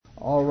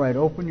All right,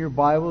 open your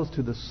Bibles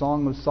to the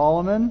Song of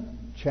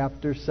Solomon,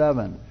 chapter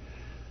 7.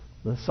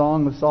 The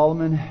Song of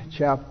Solomon,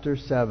 chapter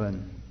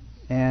 7.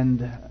 And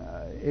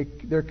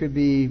there could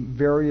be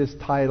various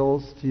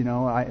titles.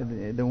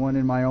 The one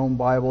in my own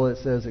Bible, it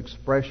says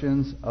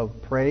Expressions of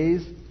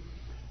Praise.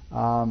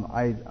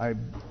 I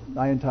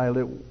entitled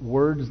it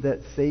Words That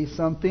Say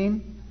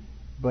Something.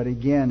 But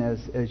again,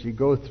 as you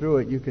go through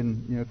it, you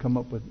can come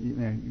up with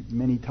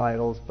many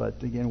titles.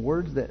 But again,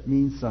 words that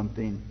mean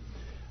something.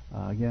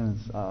 Again,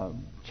 it's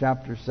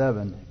chapter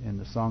 7 in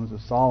the Songs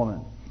of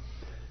Solomon.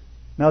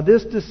 Now,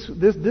 this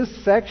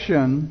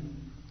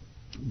section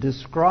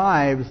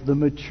describes the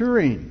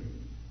maturing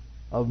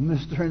of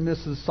Mr. and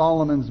Mrs.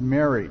 Solomon's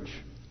marriage.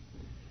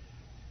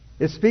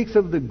 It speaks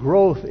of the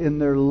growth in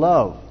their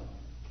love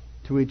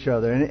to each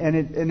other,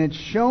 and it's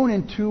shown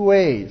in two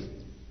ways.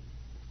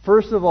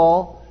 First of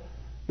all,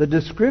 the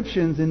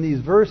descriptions in these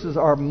verses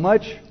are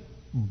much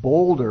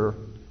bolder.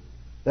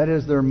 That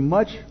is, they're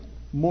much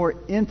more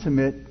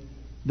intimate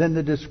than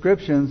the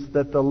descriptions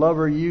that the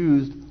lover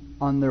used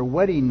on their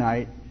wedding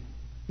night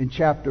in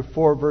chapter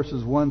 4,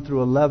 verses 1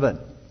 through 11.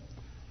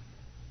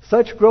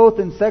 Such growth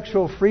in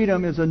sexual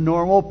freedom is a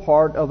normal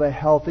part of a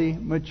healthy,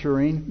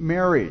 maturing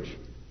marriage.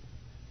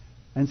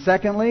 And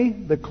secondly,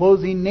 the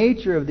closing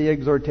nature of the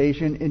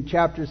exhortation in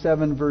chapter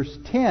 7, verse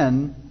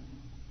 10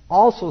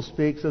 also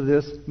speaks of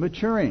this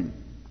maturing.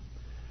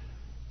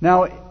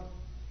 Now,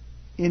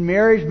 in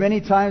marriage, many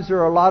times there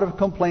are a lot of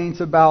complaints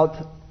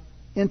about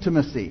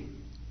intimacy.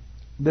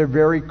 They're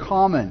very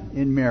common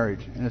in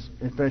marriage, and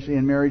especially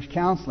in marriage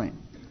counseling.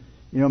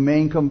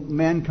 Men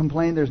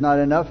complain there's not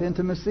enough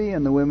intimacy,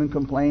 and the women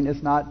complain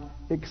it's not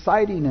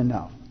exciting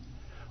enough.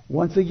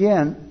 Once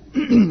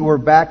again, we're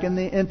back in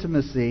the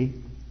intimacy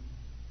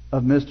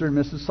of Mr. and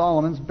Mrs.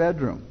 Solomon's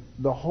bedroom,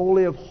 the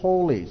holy of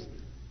holies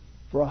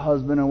for a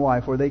husband and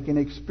wife, where they can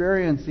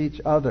experience each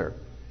other,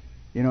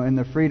 in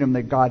the freedom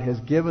that God has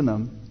given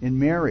them in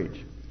marriage.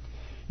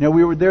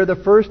 We were there the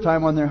first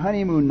time on their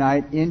honeymoon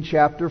night in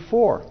chapter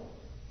 4.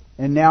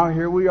 And now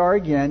here we are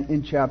again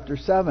in chapter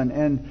 7.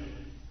 And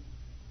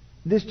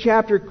this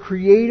chapter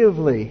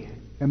creatively,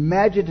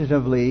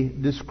 imaginatively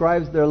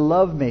describes their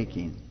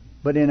lovemaking,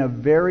 but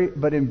in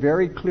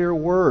very clear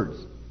words.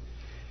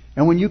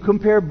 And when you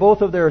compare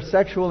both of their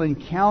sexual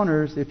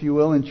encounters, if you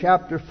will, in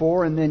chapter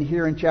 4 and then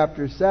here in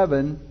chapter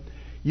 7,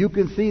 you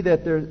can see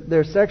that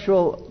their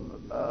sexual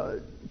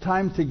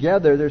time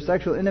together, their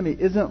sexual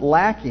intimacy isn't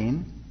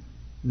lacking,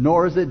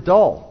 nor is it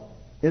dull.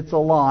 It's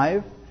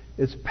alive,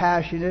 it's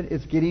passionate,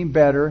 it's getting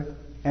better,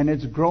 and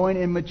it's growing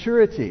in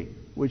maturity,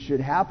 which should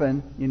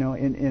happen,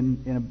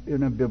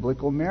 in a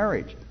biblical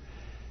marriage.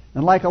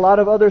 And like a lot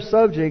of other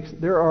subjects,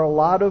 there are a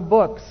lot of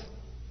books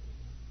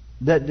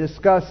that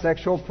discuss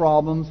sexual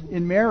problems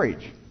in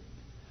marriage.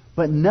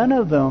 But none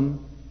of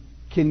them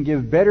can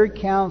give better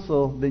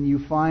counsel than you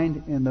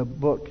find in the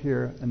book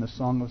here in the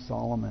Song of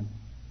Solomon.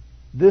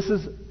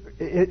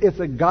 It's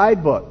a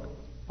guidebook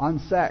on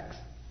sex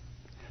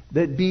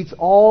that beats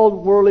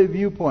all worldly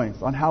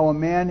viewpoints on how a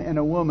man and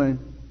a woman,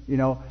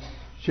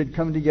 should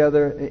come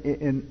together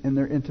in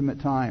their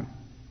intimate time.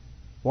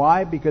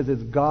 Why? Because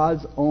it's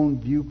God's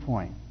own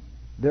viewpoint.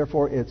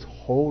 Therefore, it's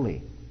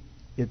holy.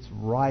 It's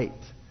right.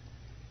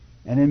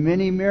 And in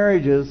many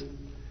marriages,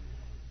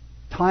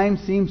 time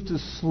seems to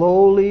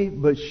slowly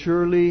but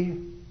surely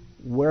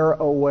wear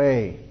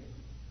away.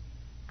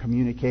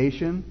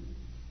 Communication,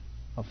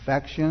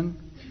 affection,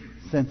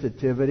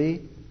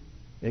 sensitivity,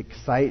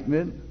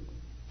 excitement,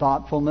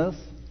 thoughtfulness,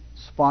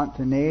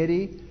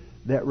 spontaneity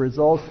that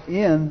results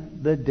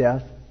in the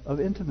death of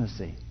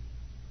intimacy.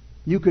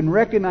 You can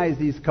recognize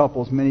these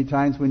couples many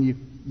times when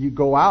you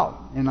go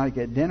out and like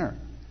at dinner.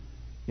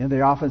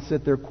 They often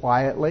sit there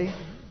quietly.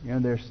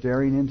 They're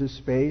staring into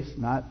space,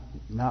 not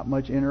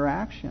much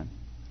interaction.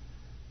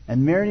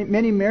 And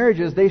many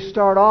marriages, they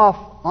start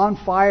off on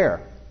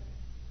fire,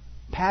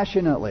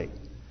 passionately.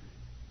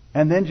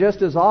 And then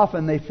just as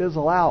often they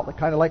fizzle out,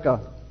 kind of like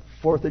a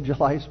 4th of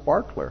July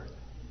sparkler.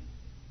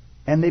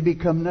 And they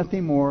become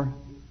nothing more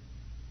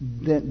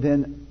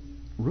than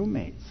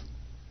roommates.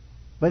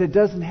 But that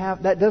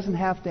doesn't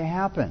have to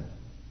happen.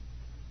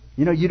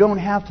 You don't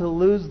have to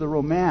lose the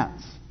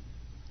romance.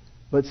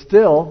 But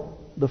still,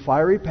 the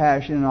fiery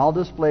passion and all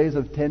displays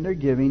of tender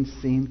giving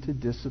seem to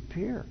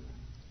disappear.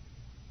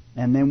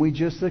 And then we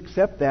just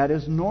accept that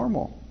as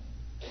normal.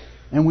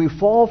 And we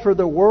fall for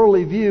the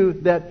worldly view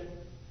that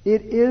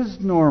it is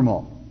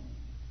normal.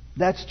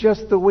 That's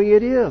just the way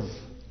it is.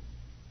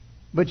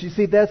 But you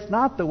see, that's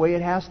not the way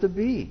it has to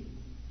be.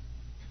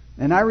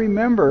 And I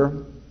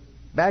remember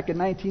back in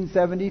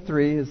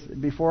 1973,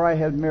 before I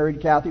had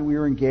married Kathy, we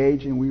were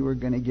engaged and we were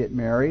going to get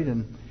married.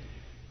 And,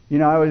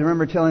 I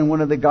remember telling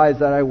one of the guys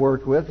that I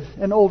worked with,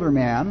 an older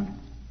man,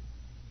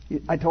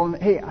 I told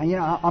him, hey,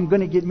 I'm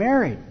going to get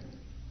married.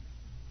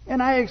 And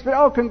I expect,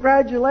 oh,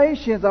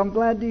 congratulations, I'm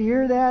glad to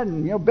hear that.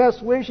 And,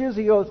 best wishes.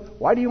 He goes,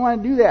 why do you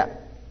want to do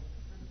that?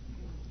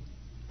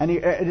 And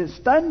it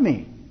stunned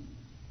me.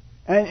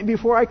 And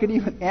before I could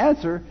even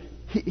answer,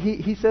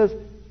 he says,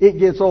 it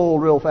gets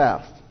old real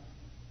fast.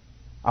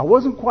 I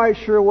wasn't quite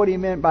sure what he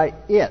meant by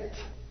it.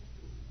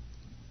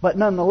 But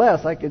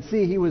nonetheless, I could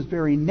see he was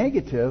very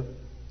negative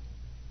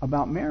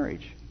about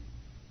marriage.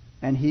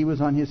 And he was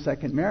on his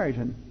second marriage,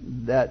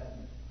 and that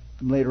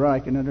later on I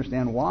can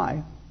understand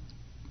why.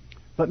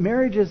 But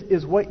marriage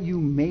is what you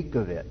make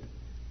of it.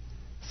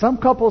 Some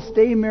couples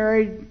stay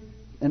married,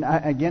 and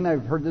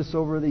I've heard this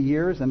over the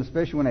years, and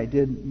especially when I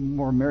did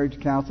more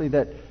marriage counseling,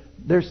 that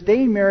they're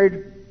staying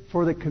married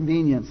for the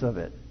convenience of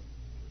it.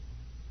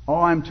 Oh,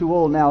 I'm too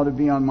old now to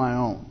be on my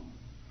own.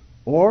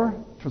 Or,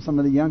 for some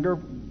of the younger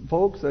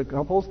folks,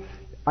 couples,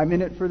 I'm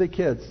in it for the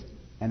kids.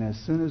 And as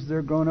soon as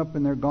they're grown up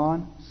and they're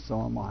gone,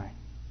 so am I.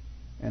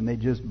 And they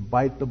just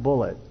bite the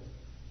bullet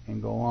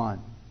and go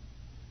on.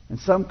 And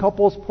some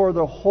couples pour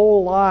their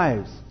whole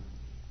lives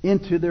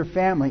into their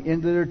family,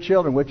 into their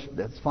children, which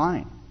that's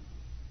fine.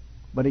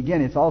 But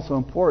again, it's also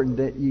important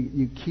that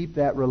you keep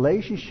that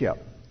relationship,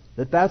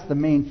 that's the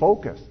main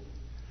focus.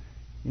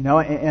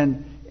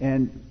 And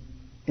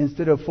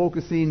instead of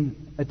focusing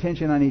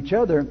attention on each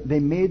other, they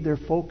made their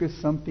focus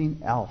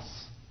something else.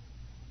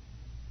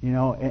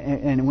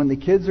 And when the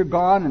kids are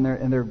gone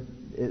and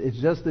it's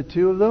just the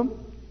two of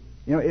them,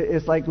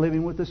 it's like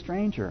living with a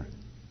stranger.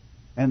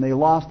 And they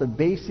lost the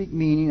basic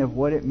meaning of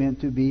what it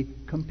meant to be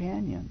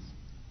companions.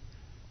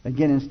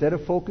 Again, instead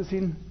of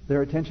focusing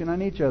their attention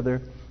on each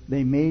other,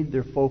 they made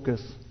their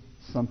focus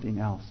something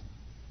else.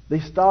 They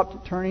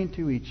stopped turning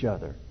to each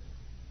other,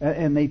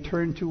 and they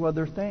turned to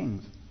other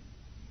things.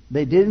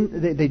 They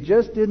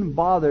just didn't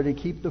bother to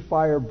keep the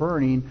fire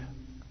burning,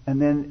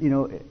 and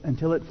then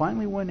until it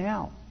finally went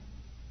out.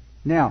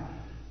 Now,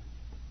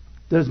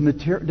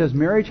 does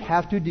marriage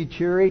have to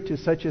deteriorate to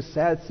such a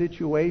sad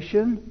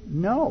situation?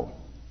 No.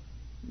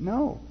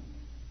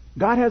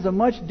 God has a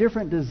much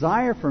different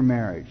desire for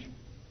marriage.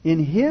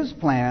 In His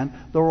plan,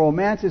 the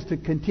romance is to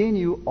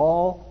continue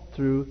all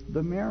through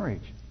the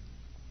marriage.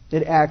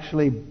 It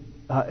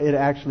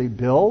actually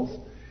builds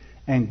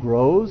and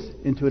grows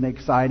into an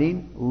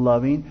exciting,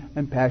 loving,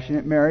 and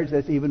passionate marriage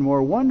that's even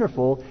more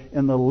wonderful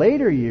in the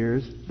later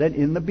years than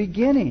in the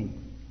beginning.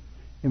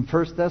 In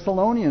 1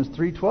 Thessalonians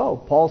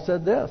 3:12, Paul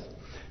said this,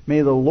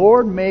 "May the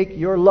Lord make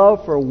your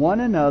love for one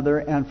another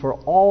and for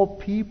all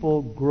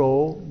people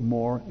grow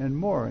more and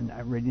more." And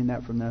I'm reading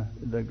that from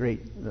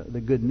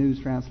the Good News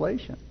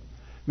translation.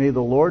 May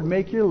the Lord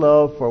make your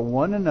love for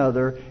one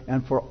another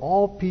and for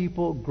all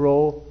people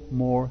grow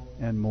more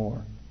and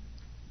more.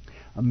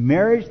 A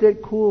marriage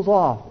that cools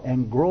off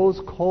and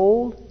grows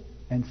cold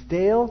and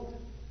stale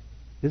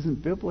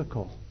isn't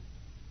biblical.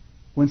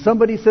 When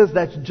somebody says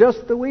that's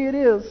just the way it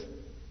is,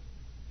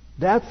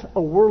 that's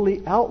a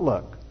worldly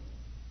outlook.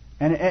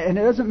 And it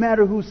doesn't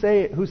matter who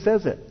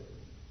says it.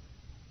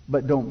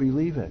 But don't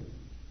believe it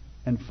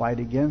and fight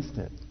against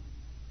it.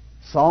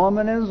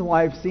 Solomon and his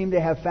wife seem to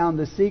have found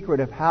the secret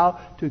of how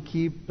to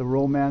keep the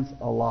romance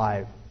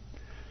alive.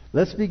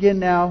 Let's begin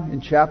now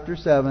in chapter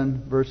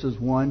 7, verses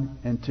 1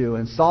 and 2.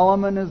 And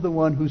Solomon is the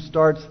one who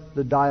starts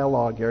the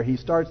dialogue here. He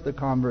starts the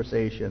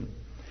conversation.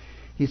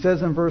 He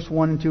says in verse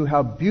 1 and 2,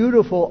 "How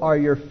beautiful are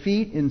your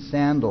feet in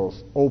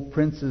sandals, O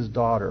prince's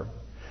daughter!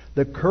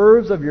 The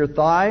curves of your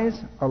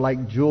thighs are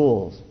like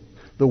jewels,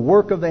 the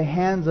work of the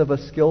hands of a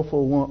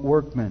skillful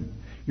workman.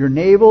 Your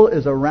navel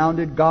is a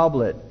rounded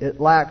goblet.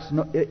 It lacks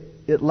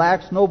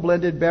no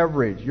blended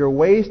beverage. Your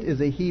waist is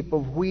a heap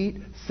of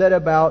wheat set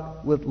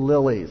about with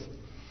lilies."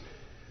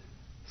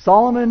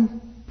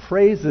 Solomon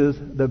praises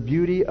the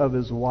beauty of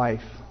his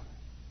wife.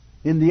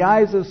 In the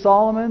eyes of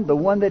Solomon, the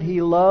one that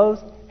he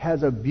loves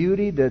has a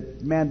beauty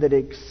that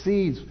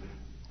exceeds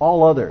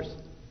all others.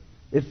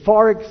 It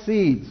far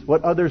exceeds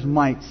what others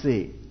might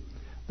see.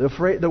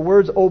 The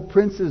words, "O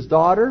prince's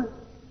daughter,"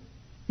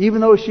 even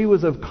though she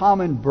was of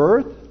common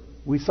birth,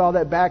 we saw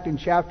that back in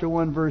chapter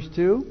 1, verse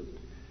 2,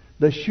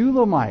 the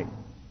Shulamite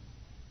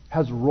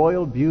has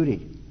royal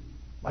beauty,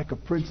 like a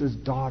prince's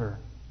daughter,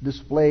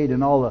 displayed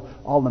in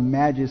all the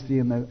majesty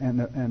and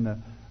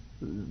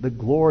the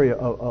glory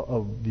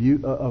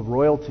of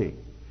royalty.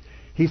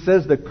 He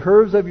says, "The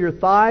curves of your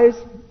thighs."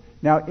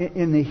 Now,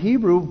 in the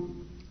Hebrew,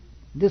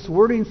 this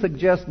wording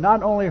suggests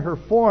not only her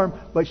form,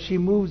 but she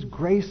moves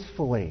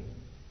gracefully.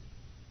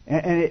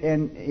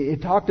 And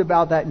it talked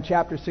about that in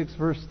chapter 6,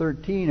 verse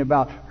 13,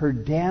 about her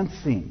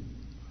dancing.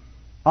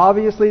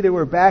 Obviously, they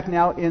were back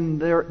now in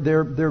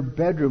their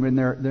bedroom,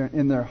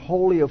 in their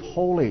holy of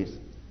holies.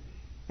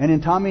 And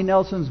in Tommy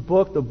Nelson's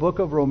book, The Book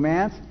of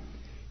Romance,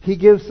 he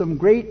gives some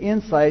great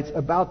insights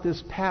about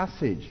this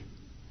passage.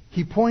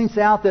 He points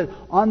out that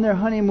on their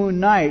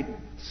honeymoon night,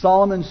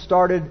 Solomon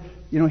started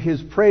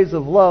his praise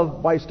of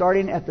love by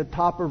starting at the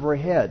top of her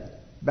head,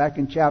 back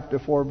in chapter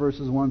 4,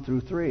 verses 1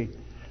 through 3.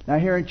 Now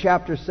here in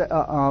chapter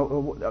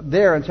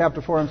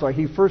 4,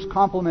 he first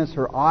compliments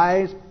her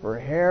eyes, her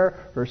hair,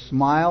 her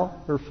smile,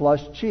 her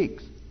flushed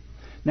cheeks.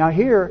 Now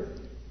here,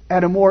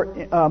 at a more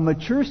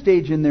mature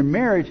stage in their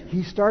marriage,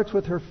 he starts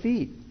with her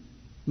feet.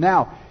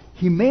 Now,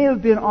 he may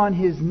have been on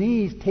his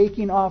knees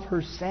taking off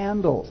her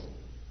sandals,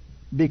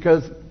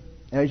 because,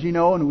 as you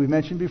know, and we've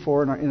mentioned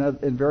before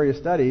in various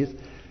studies,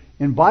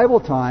 In Bible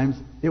times,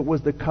 it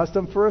was the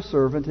custom for a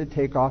servant to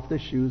take off the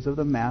shoes of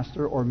the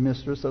master or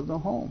mistress of the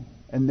home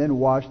and then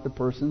wash the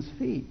person's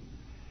feet.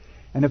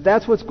 And if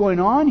that's what's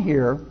going on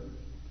here,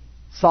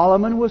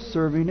 Solomon was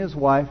serving his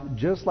wife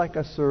just like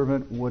a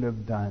servant would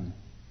have done.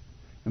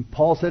 And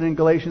Paul said in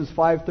Galatians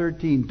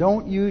 5:13,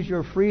 don't use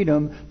your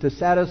freedom to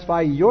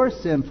satisfy your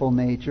sinful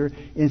nature.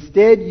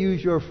 Instead,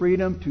 use your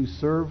freedom to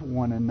serve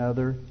one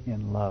another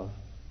in love.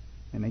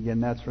 And again,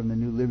 that's from the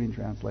New Living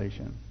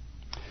Translation.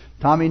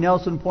 Tommy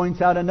Nelson points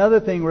out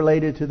another thing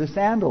related to the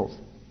sandals.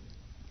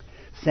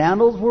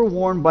 Sandals were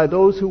worn by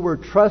those who were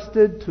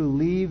trusted to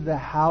leave the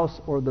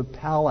house or the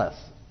palace.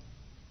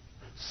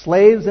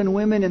 Slaves and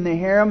women in the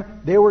harem,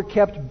 they were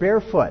kept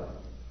barefoot.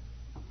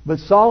 But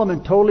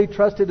Solomon totally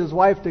trusted his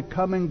wife to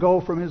come and go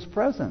from his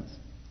presence.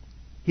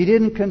 He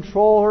didn't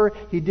control her.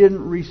 He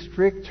didn't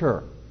restrict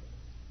her.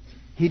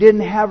 He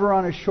didn't have her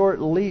on a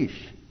short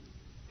leash.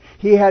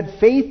 He had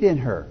faith in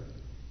her.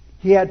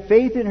 He had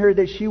faith in her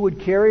that she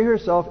would carry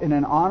herself in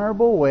an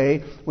honorable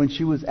way when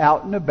she was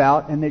out and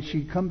about and that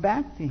she'd come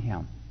back to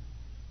him.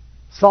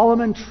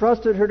 Solomon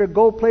trusted her to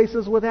go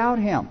places without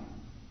him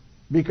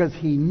because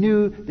he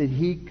knew that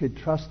he could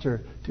trust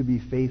her to be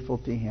faithful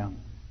to him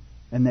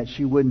and that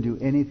she wouldn't do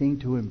anything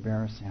to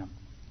embarrass him.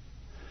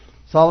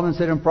 Solomon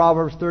said in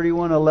Proverbs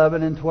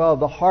 31:11 and 12,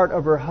 the heart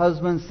of her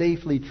husband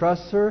safely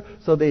trusts her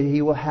so that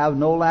he will have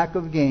no lack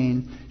of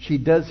gain. She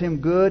does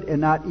him good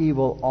and not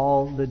evil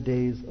all the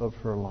days of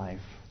her life.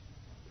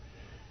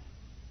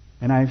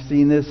 And I've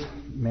seen this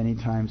many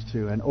times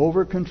too. An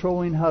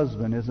over-controlling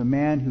husband is a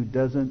man who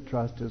doesn't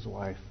trust his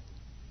wife.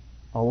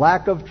 A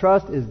lack of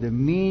trust is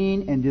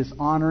demeaning and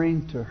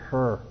dishonoring to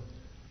her.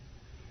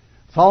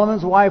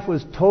 Solomon's wife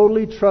was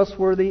totally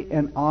trustworthy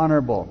and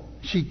honorable.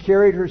 She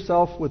carried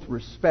herself with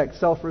respect,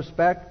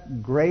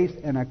 self-respect, grace,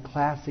 and a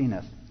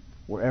classiness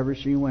wherever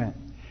she went.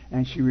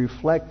 And she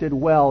reflected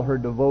well her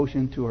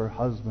devotion to her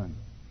husband.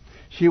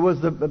 She was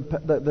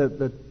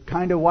the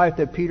kind of wife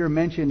that Peter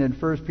mentioned in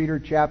 1 Peter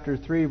chapter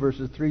 3,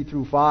 verses 3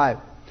 through 5.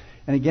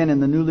 And again, in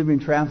the New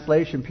Living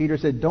Translation, Peter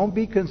said, don't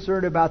be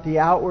concerned about the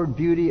outward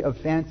beauty of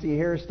fancy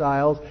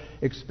hairstyles,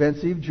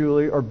 expensive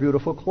jewelry, or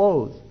beautiful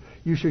clothes.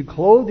 You should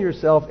clothe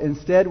yourself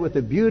instead with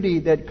the beauty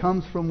that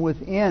comes from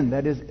within,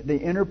 that is, the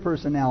inner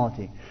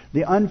personality,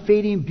 the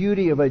unfading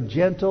beauty of a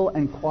gentle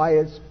and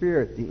quiet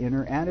spirit, the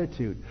inner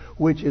attitude,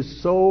 which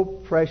is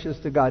so precious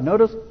to God.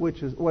 Notice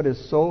what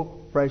is so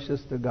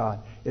precious to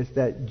God. It's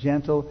that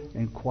gentle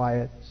and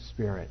quiet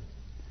spirit.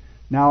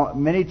 Now,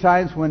 many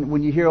times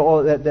when you hear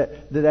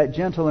that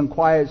gentle and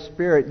quiet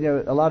spirit,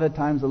 a lot of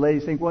times the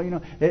ladies think,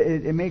 well,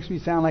 it makes me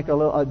sound like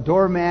a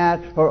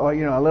doormat or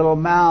a little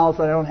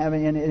mouse. I don't have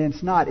any, and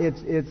it's not.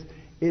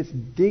 It's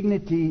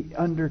dignity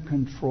under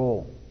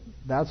control.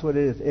 That's what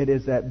it is. It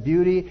is that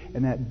beauty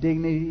and that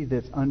dignity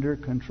that's under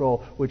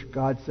control, which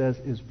God says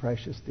is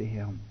precious to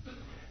Him.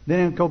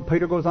 Then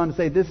Peter goes on to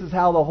say, this is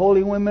how the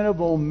holy women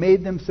of old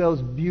made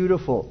themselves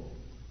beautiful.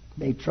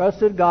 They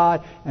trusted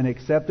God and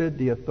accepted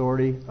the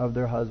authority of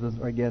their husbands,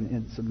 or again,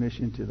 in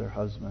submission to their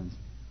husbands.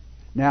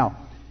 Now,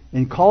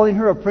 in calling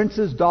her a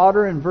prince's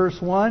daughter in verse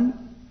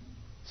 1,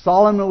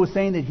 Solomon was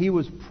saying that he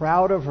was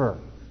proud of her.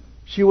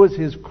 She was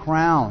his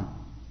crown,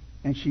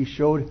 and she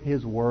showed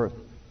his worth.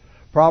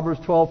 Proverbs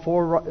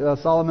 12:4,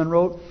 Solomon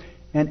wrote,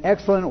 an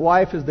excellent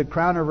wife is the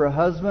crown of her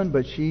husband,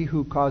 but she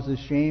who causes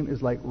shame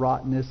is like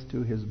rottenness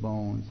to his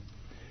bones.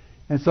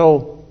 And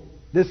so,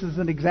 this is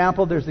an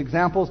example. There's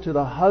examples to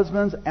the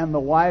husbands and the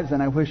wives,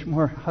 and I wish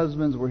more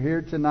husbands were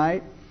here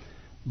tonight.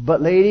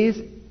 But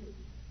ladies,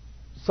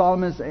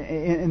 Solomon's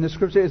in the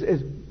scripture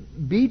is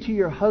be to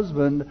your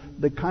husband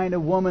the kind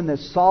of woman that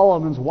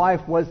Solomon's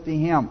wife was to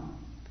him,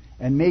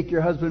 and make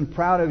your husband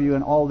proud of you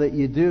in all that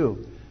you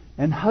do.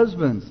 And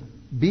husbands,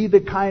 be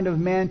the kind of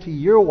man to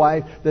your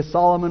wife that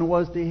Solomon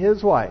was to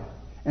his wife,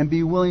 and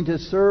be willing to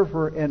serve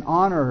her and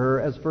honor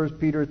her, as 1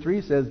 Peter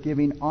 3 says,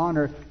 giving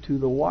honor to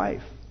the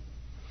wife.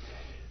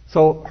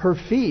 So her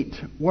feet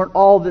weren't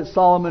all that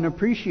Solomon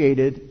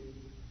appreciated,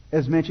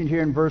 as mentioned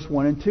here in verse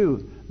 1 and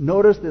 2.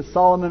 Notice that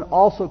Solomon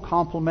also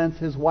compliments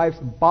his wife's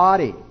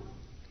body.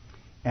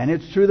 And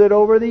it's true that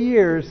over the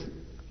years,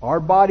 our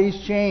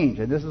bodies change.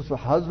 And this is for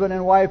husband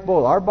and wife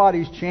both. Our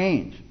bodies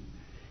change.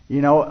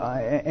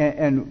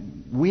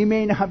 And we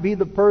may not be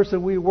the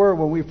person we were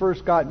when we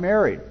first got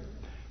married.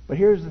 But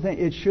here's the thing.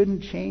 It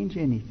shouldn't change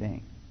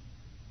anything.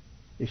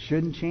 It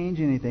shouldn't change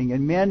anything.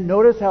 And men,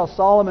 notice how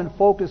Solomon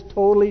focused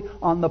totally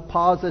on the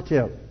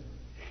positive.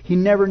 He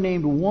never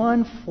named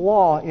one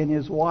flaw in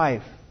his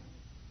wife.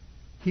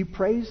 He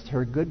praised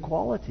her good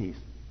qualities.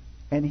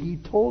 And he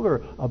told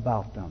her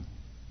about them.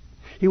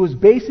 He was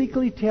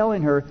basically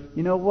telling her,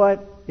 you know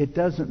what? It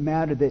doesn't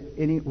matter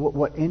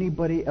what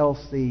anybody else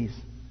sees.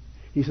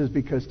 He says,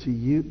 because to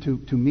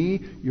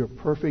me, you're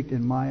perfect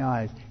in my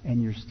eyes,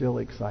 and you're still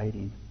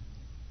exciting.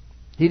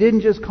 He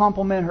didn't just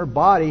compliment her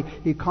body,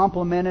 he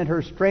complimented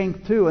her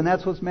strength too. And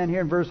that's what's meant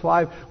here in verse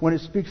 5 when it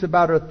speaks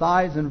about her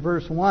thighs in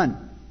verse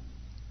 1.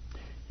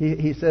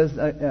 He says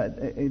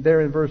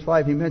there in verse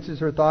 5, he mentions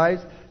her thighs.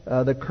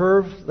 The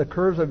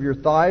curves of your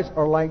thighs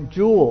are like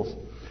jewels.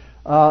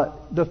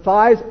 The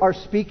thighs are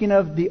speaking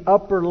of the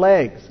upper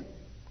legs.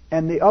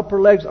 And the upper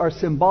legs are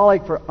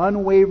symbolic for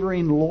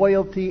unwavering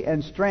loyalty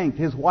and strength.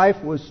 His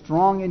wife was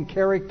strong in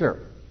character.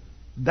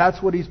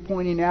 That's what he's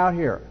pointing out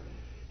here.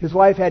 His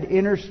wife had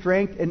inner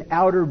strength and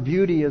outer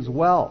beauty as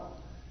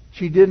well.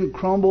 She didn't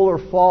crumble or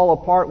fall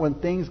apart when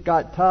things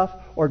got tough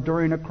or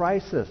during a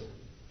crisis.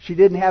 She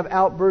didn't have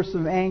outbursts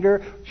of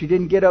anger. She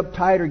didn't get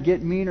uptight or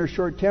get mean or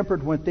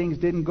short-tempered when things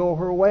didn't go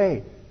her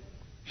way.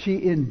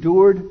 She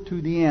endured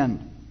to the end.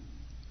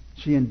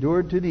 She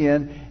endured to the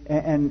end,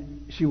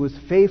 and she was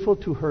faithful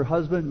to her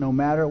husband no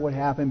matter what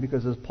happened,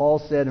 because as Paul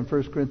said in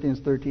 1 Corinthians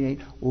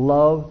 13:8,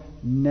 love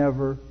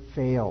never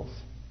fails.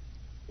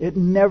 It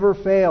never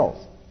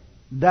fails.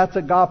 That's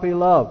agape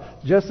love.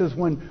 Just as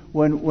when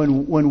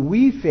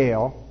we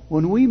fail,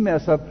 when we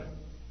mess up,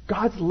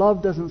 God's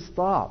love doesn't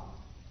stop.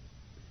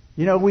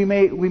 You know, we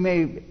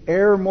may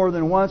err more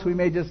than once. We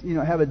may just,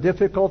 have a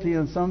difficulty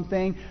in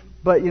something.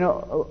 But,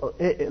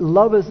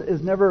 love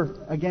is never,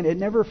 again, it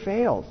never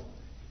fails.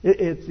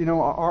 It's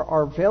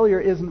our failure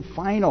isn't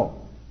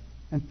final.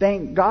 And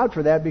thank God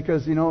for that,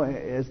 because,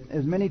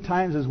 as many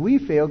times as we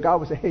fail, God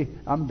will say, hey,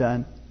 I'm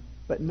done.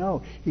 But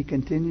no, He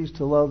continues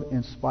to love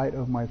in spite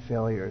of my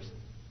failures.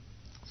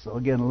 So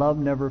again, love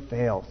never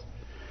fails.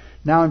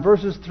 Now in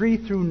verses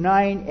 3 through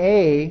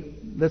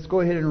 9a, let's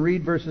go ahead and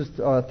read verses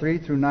 3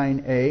 through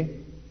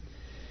 9a.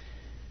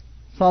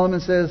 Solomon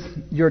says,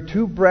 your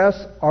two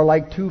breasts are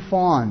like two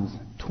fawns,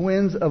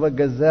 twins of a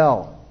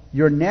gazelle.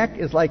 Your neck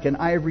is like an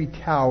ivory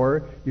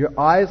tower, your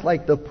eyes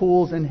like the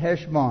pools in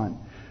Heshbon,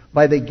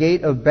 by the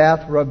gate of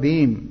Bath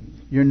Rabbim.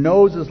 Your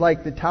nose is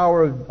like the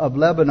tower of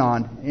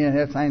Lebanon.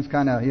 That sounds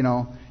kind of,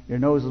 your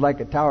nose is like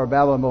a tower of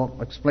Babylon.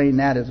 We'll explain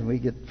that as we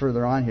get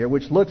further on here.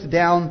 Which looks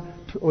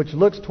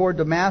toward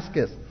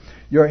Damascus.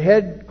 Your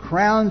head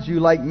crowns you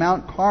like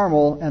Mount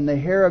Carmel, and the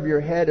hair of your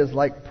head is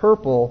like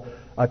purple.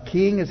 A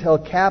king is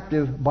held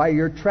captive by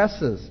your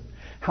tresses.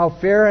 How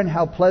fair and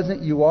how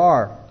pleasant you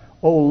are,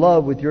 O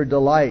love, with your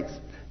delights.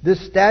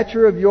 This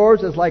stature of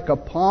yours is like a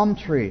palm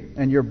tree,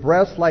 and your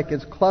breasts like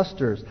its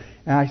clusters.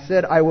 And I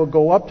said, I will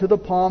go up to the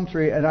palm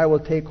tree, and I will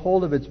take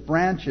hold of its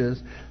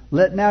branches.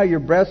 Let now your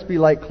breasts be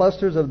like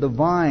clusters of the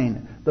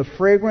vine, the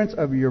fragrance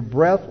of your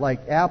breath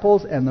like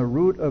apples, and the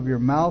root of your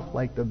mouth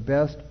like the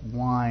best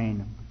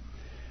wine.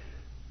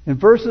 In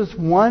verses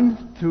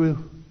 1 through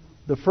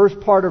the first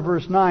part of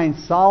verse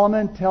 9,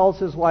 Solomon tells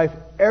his wife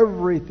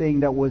everything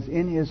that was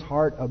in his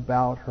heart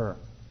about her.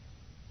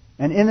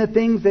 And in the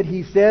things that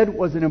he said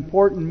was an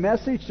important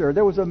message to her.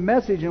 There was a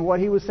message in what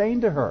he was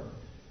saying to her.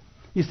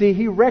 You see,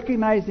 he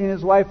recognized in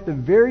his wife the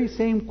very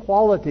same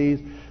qualities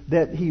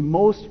that he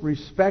most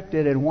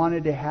respected and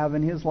wanted to have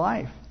in his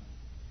life.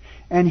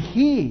 And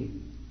he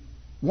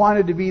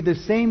wanted to be the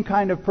same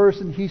kind of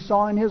person he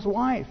saw in his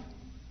wife.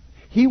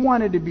 He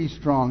wanted to be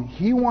strong.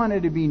 He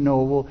wanted to be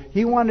noble.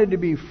 He wanted to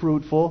be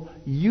fruitful,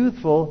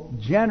 youthful,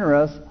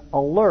 generous,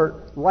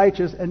 alert,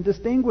 righteous, and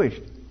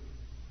distinguished.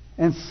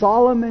 And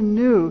Solomon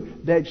knew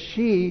that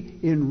she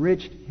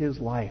enriched his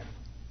life,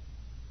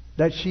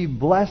 that she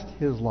blessed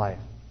his life,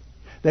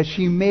 that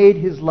she made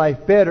his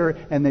life better,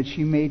 and that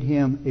she made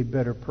him a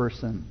better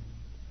person.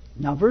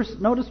 Now,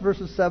 notice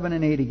verses 7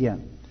 and 8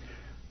 again.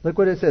 Look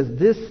what it says.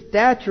 This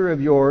stature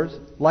of yours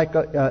is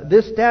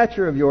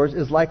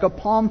like a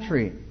palm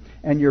tree,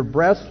 and your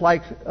breasts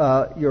like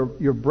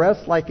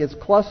its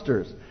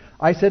clusters.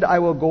 I said, I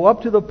will go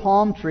up to the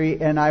palm tree,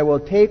 and I will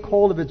take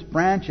hold of its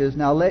branches.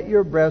 Now let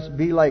your breasts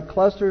be like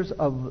clusters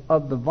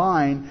of the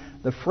vine,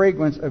 the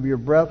fragrance of your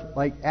breath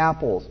like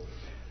apples.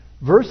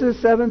 Verses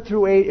 7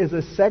 through 8 is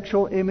a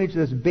sexual image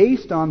that's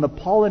based on the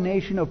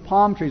pollination of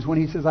palm trees. When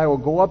he says, I will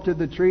go up to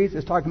the trees,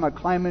 it's talking about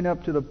climbing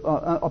up to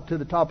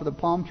the top of the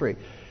palm tree.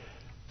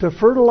 To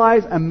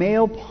fertilize a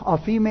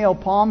female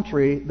palm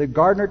tree, the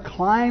gardener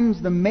climbs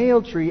the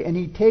male tree and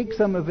he takes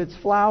some of its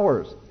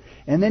flowers.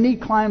 And then he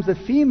climbs the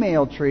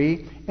female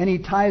tree and he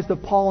ties the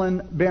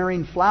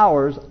pollen-bearing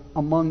flowers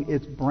among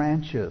its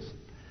branches.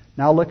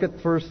 Now look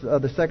at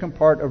the second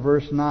part of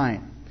verse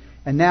 9.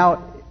 And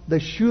now the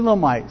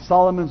Shulamite,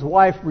 Solomon's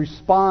wife,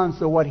 responds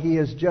to what he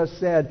has just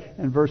said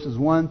in verses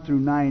 1 through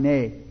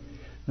 9a.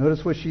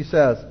 Notice what she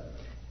says.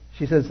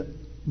 She says,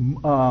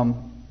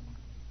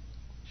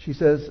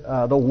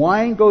 the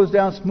wine goes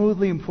down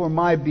smoothly for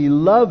my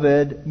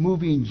beloved,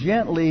 moving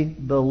gently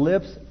the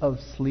lips of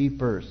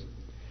sleepers.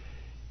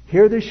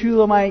 Here the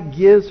Shulamite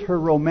gives her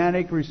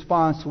romantic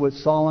response to what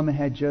Solomon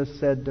had just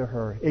said to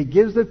her. It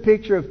gives the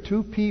picture of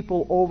two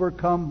people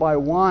overcome by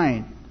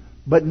wine,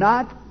 but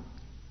not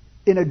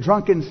in a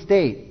drunken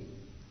state,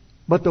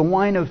 but the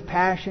wine of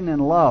passion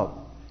and love.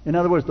 In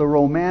other words, the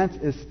romance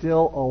is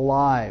still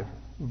alive.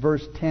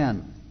 Verse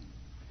 10.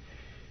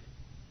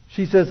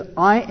 She says,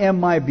 I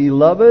am my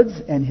beloved's,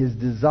 and his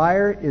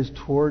desire is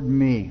toward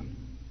me.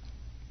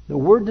 The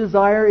word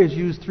desire is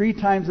used 3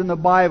 times in the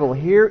Bible.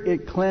 Here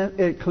it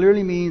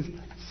clearly means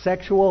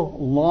sexual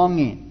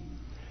longing.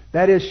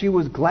 That is, she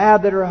was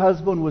glad that her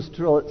husband was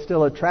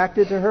still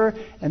attracted to her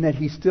and that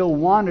he still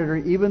wanted her,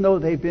 even though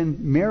they've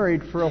been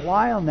married for a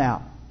while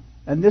now.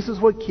 And this is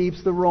what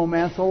keeps the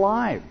romance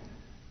alive.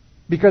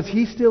 Because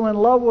he's still in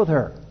love with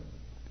her.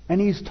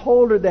 And he's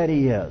told her that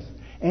he is.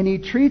 And he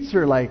treats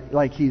her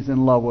like he's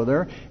in love with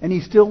her. And he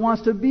still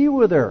wants to be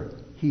with her.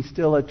 He's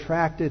still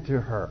attracted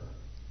to her.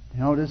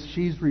 Notice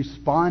she's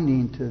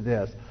responding to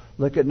this.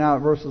 Look at now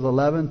at verses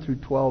 11 through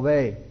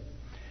 12a.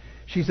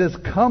 She says,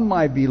 "Come,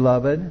 my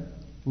beloved,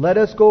 let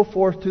us go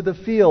forth to the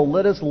field.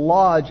 Let us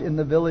lodge in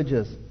the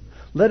villages.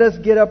 Let us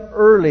get up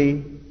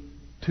early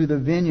to the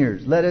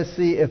vineyards. Let us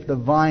see if the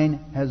vine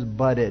has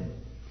budded."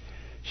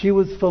 She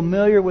was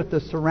familiar with the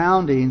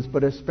surroundings,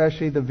 but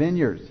especially the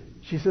vineyards.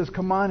 She says,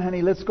 "Come on,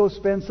 honey, let's go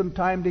spend some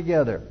time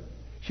together."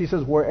 She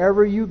says,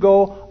 "Wherever you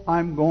go,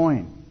 I'm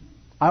going.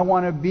 I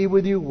want to be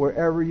with you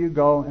wherever you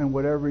go and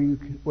whatever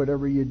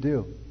you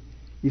do."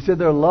 He said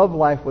their love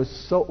life was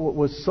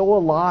so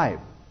alive.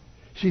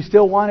 She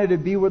still wanted to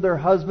be with her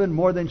husband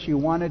more than she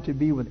wanted to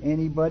be with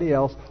anybody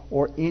else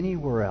or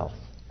anywhere else.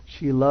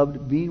 She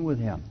loved being with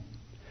him.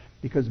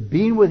 Because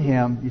being with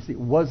him, you see,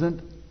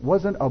 wasn't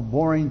a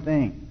boring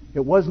thing.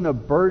 It wasn't a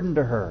burden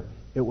to her.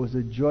 It was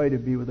a joy to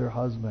be with her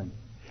husband.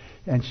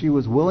 And she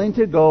was willing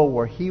to go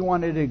where he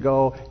wanted to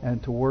go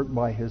and to work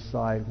by his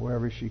side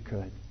wherever she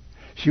could.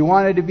 She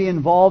wanted to be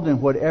involved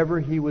in whatever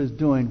he was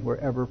doing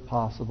wherever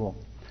possible.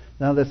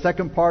 Now the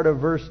second part of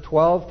verse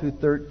 12 through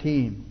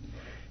 13.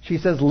 She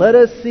says, "Let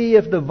us see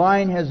if the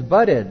vine has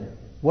budded,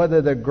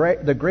 whether the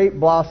grape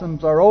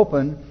blossoms are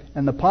open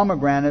and the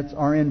pomegranates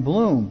are in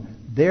bloom.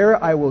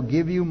 There I will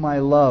give you my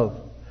love.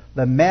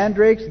 The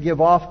mandrakes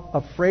give off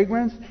a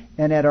fragrance,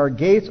 and at our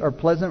gates are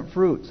pleasant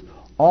fruits.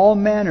 All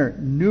manner,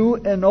 new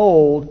and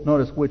old,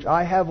 notice, which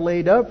I have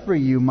laid up for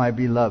you, my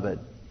beloved."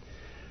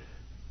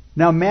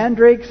 Now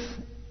mandrakes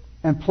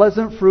and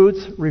pleasant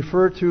fruits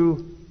refer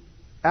to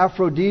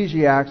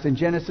aphrodisiacs in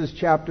Genesis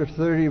chapter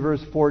 30,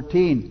 verse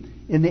 14.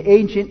 In the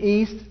ancient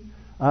East,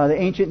 the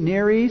ancient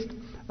Near East,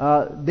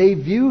 they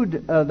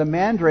viewed the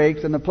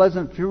mandrakes and the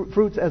pleasant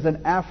fruits as an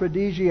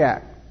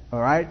aphrodisiac, all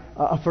right,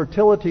 a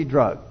fertility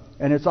drug.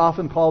 And it's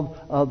often called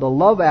the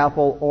love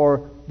apple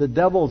or the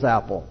devil's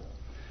apple.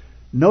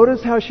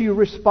 Notice how she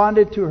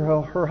responded to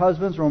her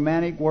husband's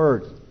romantic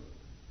words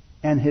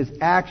and his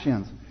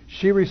actions.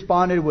 She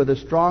responded with a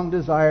strong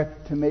desire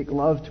to make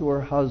love to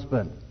her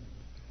husband.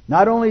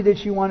 Not only did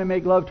she want to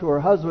make love to her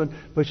husband,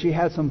 but she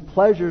had some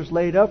pleasures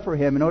laid up for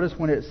him. And notice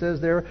when it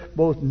says there,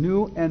 both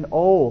new and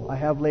old I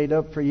have laid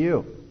up for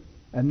you.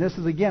 And this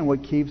is again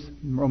what keeps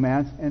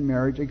romance and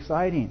marriage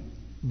exciting.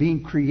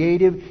 Being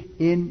creative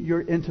in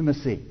your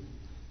intimacy.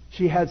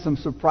 She had some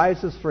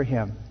surprises for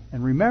him.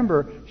 And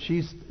remember,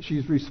 she's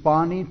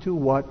responding to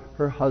what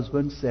her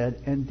husband said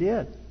and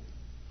did.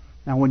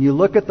 Now when you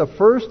look at the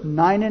first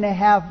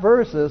 9.5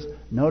 verses,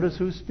 notice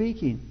who's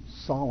speaking.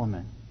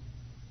 Solomon.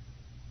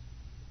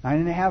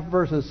 9.5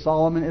 verses,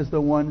 Solomon is the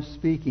one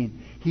speaking.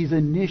 He's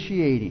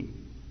initiating.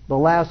 The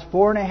last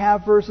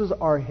 4.5 verses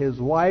are his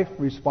wife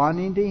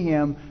responding to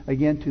him,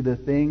 again, to the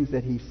things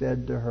that he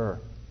said to her.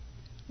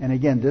 And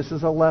again, this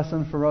is a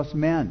lesson for us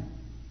men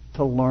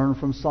to learn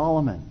from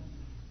Solomon.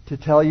 To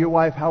tell your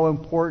wife how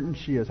important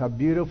she is, how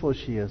beautiful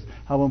she is,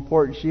 how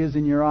important she is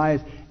in your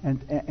eyes,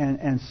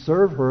 and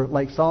serve her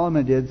like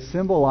Solomon did,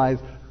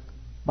 symbolized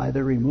by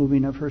the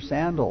removing of her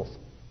sandals.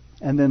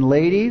 And then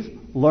ladies,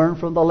 learn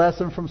from the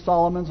lesson from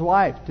Solomon's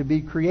wife, to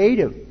be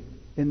creative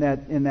in that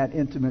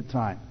intimate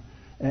time.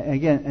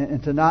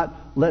 And to not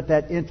let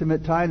that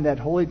intimate time, that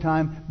holy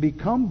time,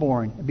 become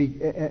boring,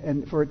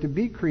 and for it to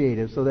be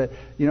creative, so that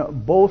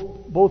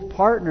both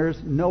partners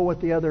know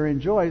what the other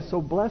enjoys, so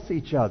bless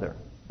each other.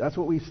 That's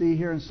what we see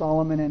here in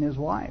Solomon and his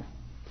wife.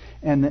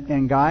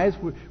 And guys,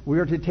 we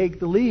are to take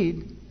the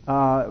lead,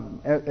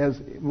 as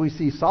we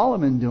see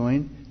Solomon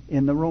doing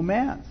in the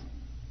romance.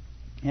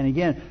 And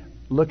again,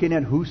 looking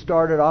at who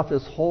started off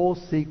this whole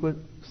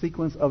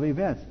sequence of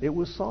events, it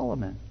was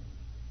Solomon.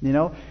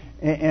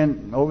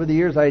 And over the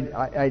years,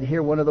 I'd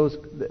hear one of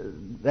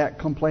that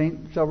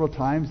complaint several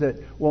times that,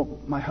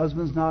 well, my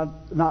husband's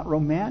not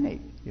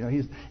romantic.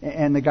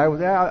 And the guy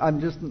was,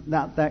 I'm just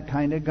not that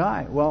kind of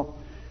guy. Well,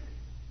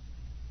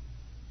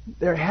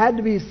 there had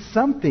to be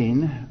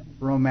something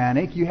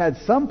romantic. You had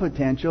some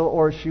potential,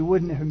 or she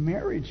wouldn't have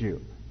married you.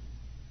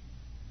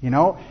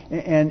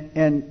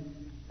 And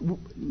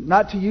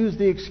not to use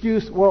the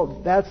excuse,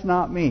 well, that's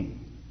not me.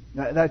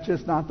 That's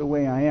just not the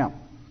way I am.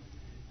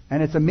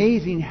 And it's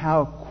amazing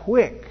how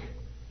quick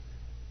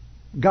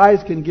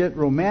guys can get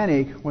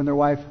romantic when their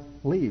wife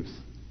leaves,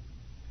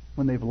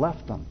 when they've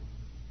left them.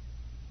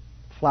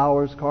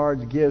 Flowers,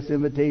 cards, gifts,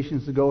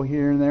 invitations to go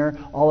here and there.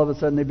 All of a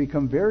sudden they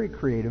become very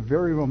creative,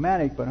 very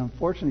romantic, but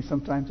unfortunately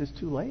sometimes it's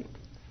too late.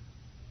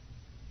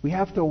 We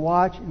have to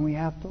watch and we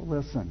have to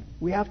listen.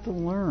 We have to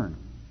learn.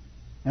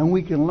 And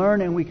we can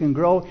learn and we can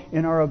grow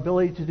in our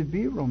ability to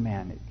be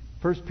romantic.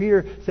 1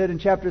 Peter said in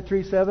chapter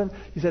 3:7,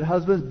 he said,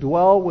 "Husbands,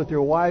 dwell with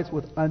your wives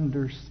with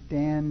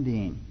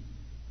understanding."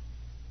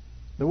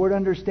 The word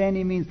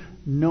understanding means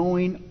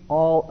knowing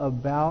all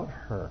about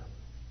her.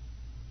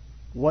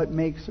 What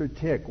makes her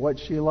tick, what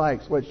she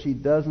likes, what she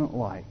doesn't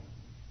like.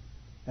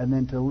 And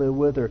then to live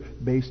with her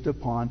based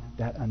upon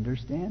that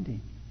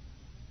understanding.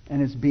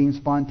 And it's being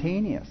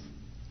spontaneous.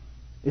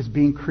 It's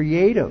being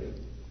creative.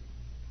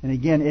 And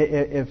again,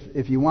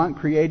 if you want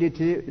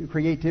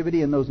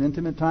creativity in those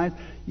intimate times,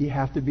 you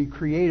have to be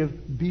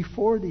creative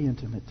before the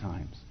intimate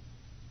times.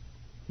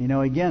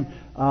 Again,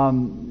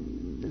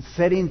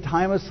 setting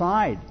time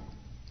aside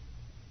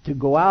to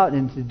go out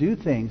and to do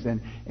things,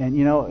 and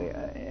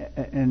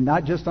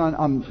not just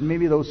on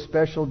maybe those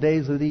special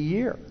days of the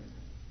year.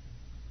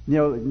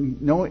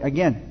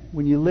 Again,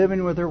 when you live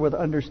in with her with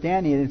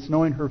understanding, it's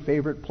knowing her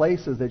favorite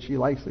places that she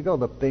likes to go,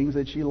 the things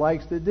that she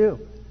likes to do.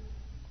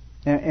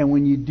 And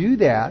when you do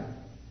that,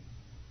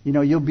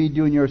 you'll be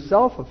doing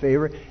yourself a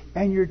favor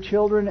and your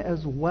children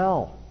as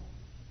well.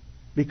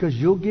 Because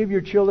you'll give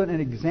your children an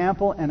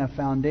example and a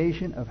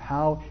foundation of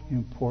how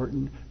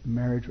important the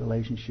marriage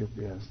relationship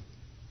is.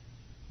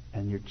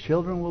 And your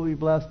children will be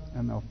blessed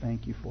and they'll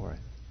thank you for it.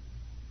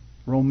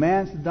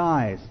 Romance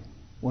dies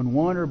when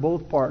one or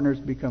both partners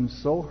become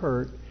so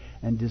hurt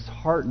and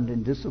disheartened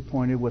and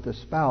disappointed with a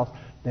spouse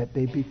that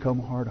they become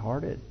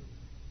hard-hearted.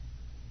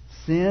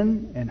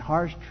 Sin and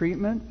harsh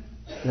treatment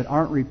that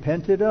aren't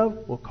repented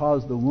of will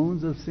cause the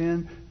wounds of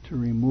sin to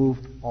remove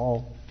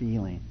all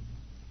feeling.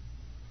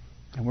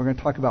 And we're going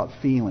to talk about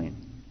feeling.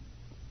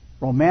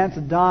 Romance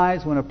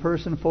dies when a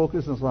person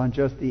focuses on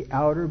just the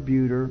outer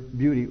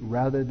beauty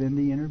rather than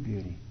the inner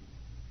beauty.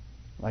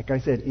 Like I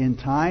said, in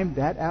time,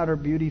 that outer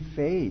beauty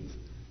fades.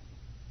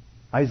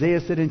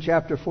 Isaiah said in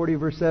chapter 40,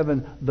 verse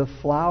 7, the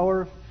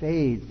flower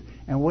fades.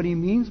 And what he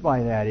means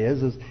by that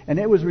is and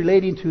it was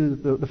relating to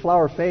the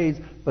flower fades,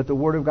 but the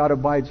Word of God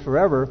abides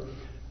forever.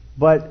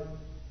 But,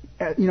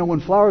 when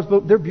flowers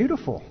bloom, they're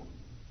beautiful.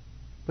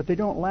 But they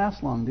don't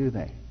last long, do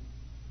they?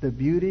 The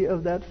beauty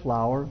of that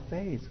flower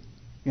fades.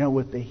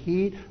 With the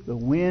heat, the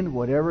wind,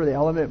 whatever the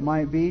element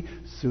might be,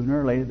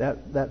 sooner or later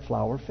that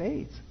flower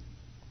fades.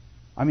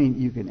 I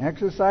mean, you can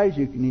exercise,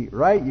 you can eat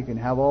right, you can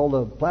have all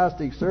the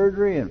plastic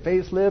surgery and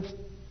facelifts,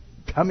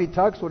 tummy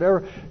tucks,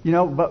 whatever,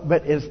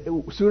 but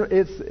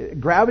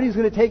gravity's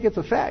going to take its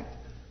effect.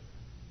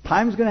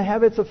 Time's going to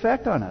have its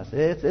effect on us.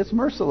 It's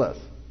merciless.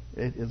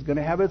 It's going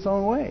to have its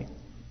own way.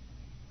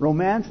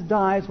 Romance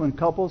dies when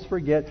couples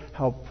forget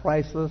how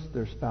priceless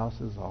their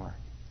spouses are.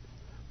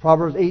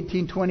 Proverbs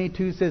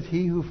 18:22 says,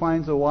 he who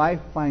finds a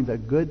wife finds a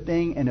good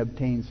thing and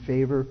obtains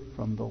favor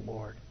from the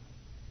Lord.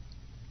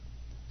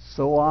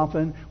 So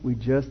often we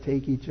just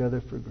take each other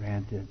for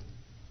granted.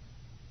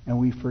 And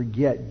we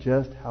forget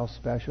just how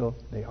special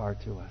they are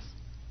to us.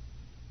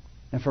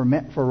 And for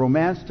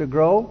romance to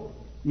grow,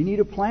 you need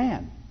a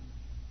plan.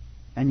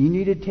 And you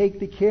need to take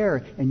the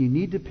care. And you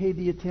need to pay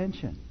the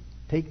attention.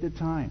 Take the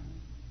time.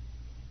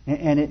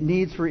 And it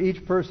needs for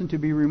each person to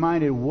be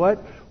reminded, what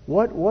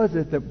was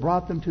it that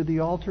brought them to the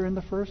altar in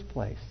the first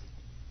place?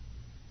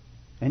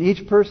 And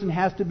each person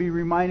has to be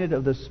reminded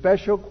of the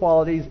special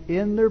qualities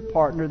in their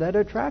partner that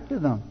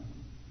attracted them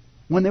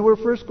when they were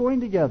first going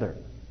together.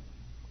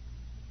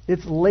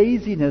 It's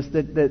laziness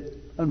that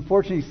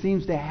unfortunately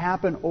seems to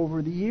happen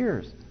over the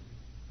years.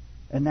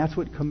 And that's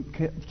what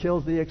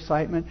kills the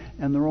excitement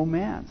and the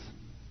romance.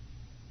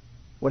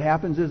 What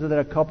happens is that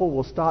a couple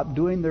will stop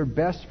doing their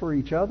best for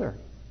each other.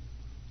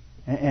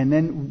 And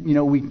then,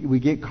 we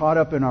get caught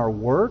up in our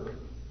work,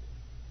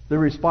 the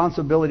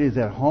responsibilities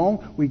at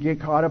home. We get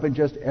caught up in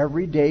just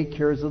everyday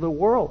cares of the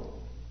world,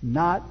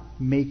 not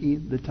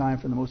making the time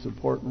for the most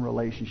important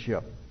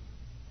relationship,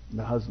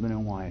 the husband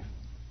and wife.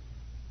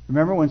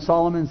 Remember when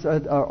Solomon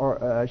said,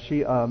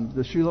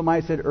 the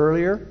Shulamite said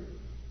earlier,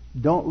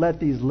 don't let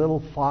these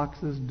little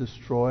foxes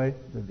destroy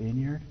the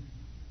vineyard.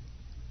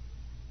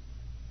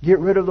 Get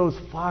rid of those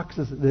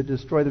foxes that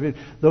destroy the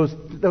vineyard. Those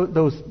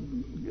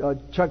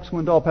Chuck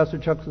Swindoll, Pastor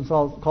Chuck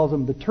Swindoll calls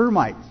them the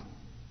termites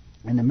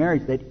in the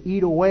marriage that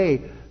eat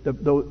away the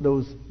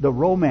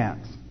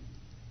romance.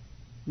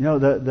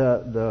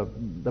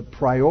 The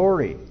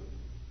priority.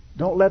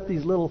 Don't let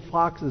these little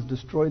foxes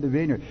destroy the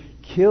vineyard.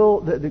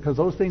 Because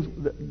those things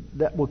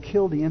that will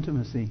kill the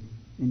intimacy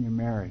in your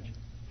marriage.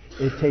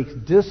 It takes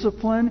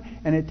discipline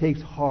and it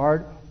takes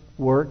hard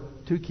work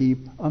to keep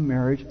a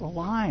marriage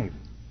alive.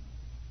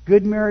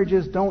 Good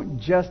marriages don't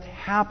just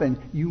happen.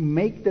 You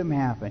make them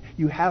happen.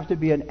 You have to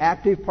be an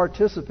active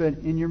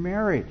participant in your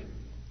marriage.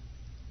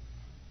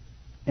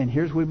 And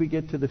here's where we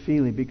get to the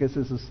feeling, because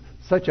this is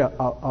such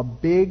a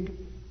big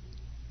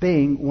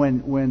thing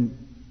when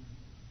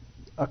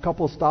a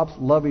couple stops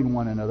loving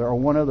one another, or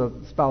one of the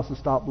spouses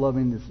stops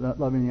loving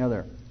the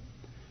other.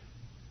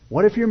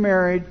 What if you're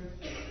married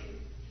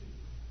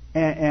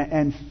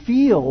and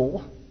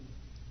feel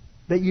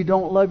that you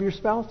don't love your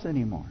spouse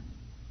anymore?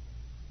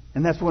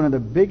 And that's one of the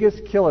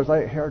biggest killers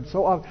I heard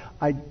so often.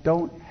 I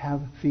don't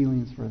have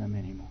feelings for them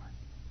anymore.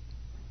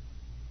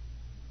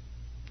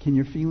 Can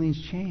your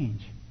feelings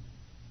change?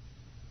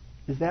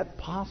 Is that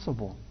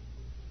possible?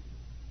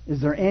 Is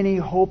there any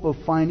hope of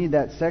finding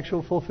that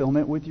sexual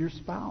fulfillment with your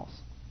spouse?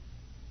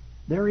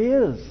 There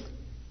is.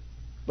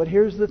 But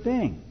here's the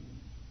thing.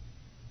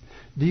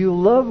 Do you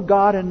love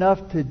God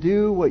enough to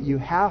do what you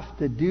have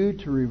to do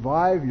to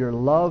revive your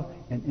love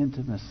and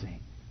intimacy?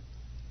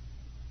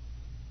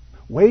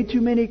 Way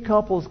too many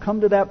couples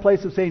come to that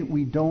place of saying,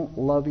 we don't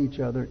love each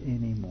other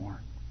anymore.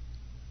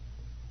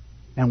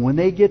 And when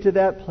they get to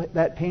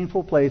that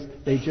painful place,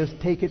 they just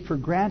take it for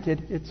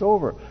granted it's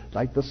over.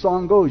 Like the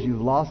song goes,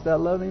 you've lost that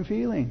loving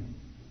feeling.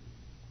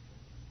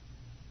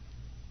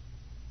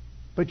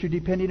 But you're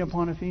depending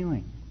upon a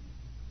feeling.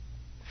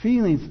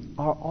 Feelings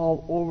are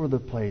all over the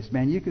place,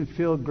 man. You can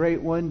feel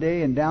great one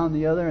day and down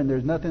the other, and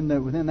there's nothing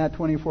that within that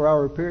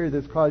 24-hour period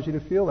that's caused you to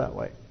feel that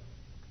way.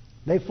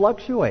 They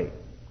fluctuate.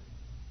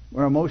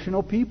 We're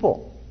emotional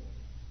people.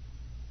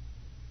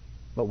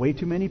 But way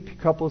too many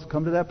couples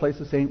come to that place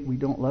of saying, we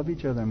don't love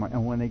each other anymore.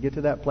 And when they get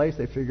to that place,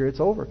 they figure it's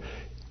over.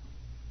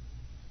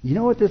 You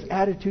know what this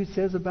attitude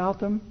says about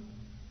them?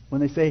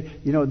 When they say,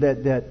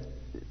 that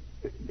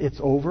it's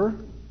over?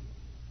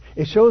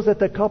 It shows that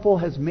the couple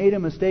has made a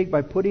mistake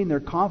by putting their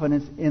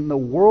confidence in the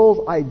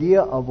world's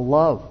idea of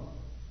love.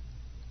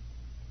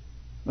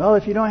 Well,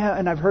 if you don't have,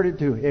 and I've heard it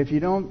too, if you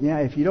don't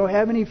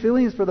have any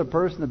feelings for the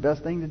person, the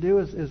best thing to do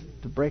is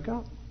to break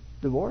up,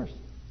 divorce.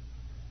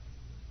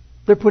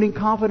 They're putting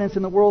confidence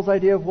in the world's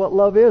idea of what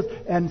love is,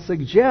 and it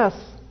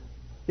suggests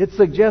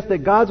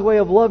that God's way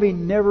of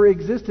loving never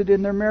existed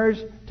in their marriage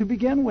to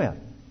begin with.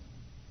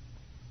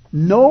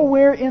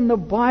 Nowhere in the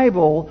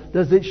Bible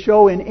does it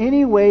show in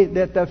any way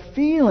that the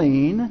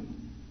feeling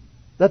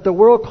that the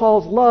world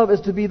calls love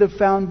is to be the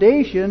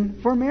foundation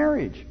for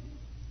marriage.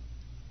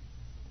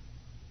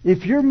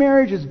 If your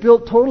marriage is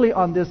built totally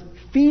on this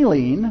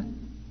feeling,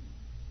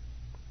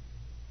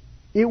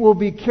 it will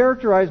be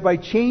characterized by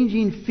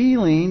changing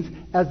feelings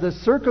as the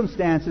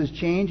circumstances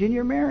change in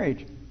your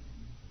marriage.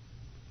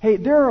 Hey,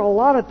 there are a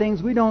lot of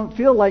things we don't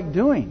feel like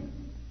doing.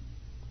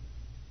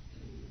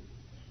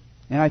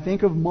 And I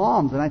think of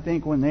moms, and I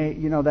think when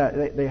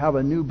they have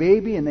a new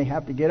baby and they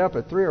have to get up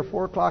at 3 or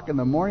 4 o'clock in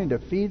the morning to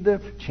feed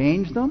them,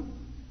 change them.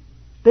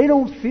 They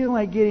don't feel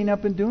like getting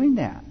up and doing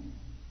that.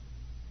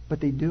 But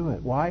they do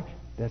it. Why?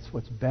 That's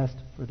what's best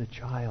for the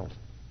child.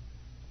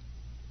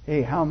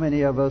 Hey, how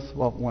many of us,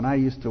 when I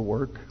used to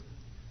work,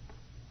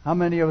 how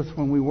many of us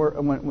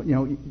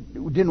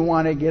didn't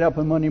want to get up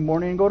on Monday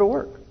morning and go to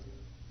work?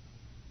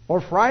 Or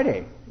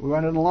Friday. We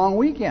wanted a long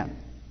weekend.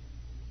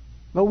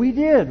 But we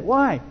did.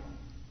 Why?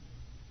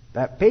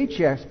 That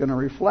paycheck's going to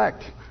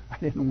reflect. I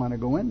didn't want to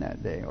go in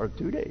that day or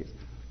 2 days.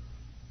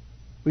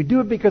 We do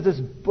it because it's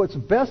what's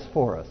best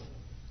for us.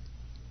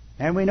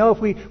 And we know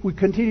if we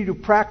continue to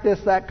practice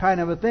that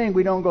kind of a thing,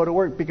 we don't go to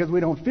work because we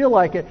don't feel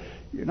like it,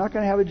 you're not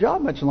going to have a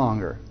job much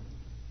longer.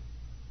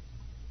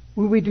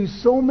 We do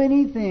so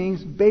many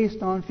things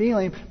based on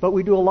feeling, but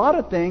we do a lot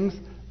of things,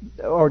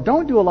 or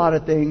don't do a lot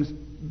of things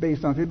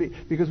based on feeling,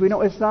 because we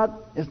know it's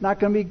not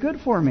going to be good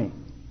for me.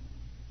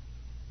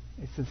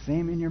 It's the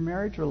same in your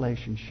marriage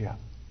relationship.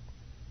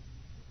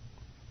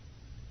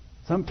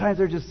 Sometimes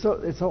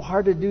it's so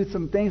hard to do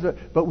some things,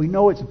 but we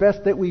know it's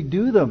best that we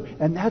do them,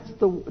 and that's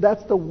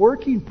the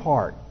working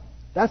part.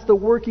 That's the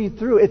working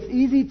through. It's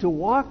easy to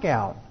walk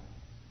out.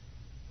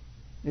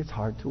 It's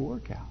hard to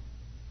work out.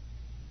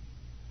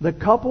 The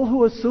couple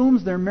who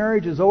assumes their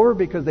marriage is over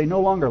because they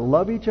no longer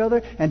love each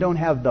other and don't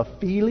have the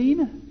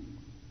feeling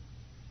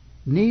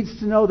needs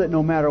to know that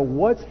no matter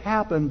what's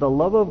happened, the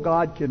love of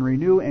God can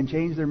renew and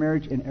change their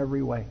marriage in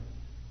every way.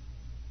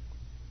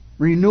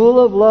 Renewal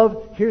of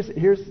love, here's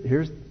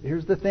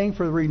the thing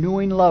for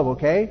renewing love,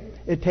 okay?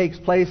 It takes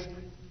place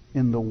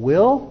in the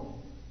will,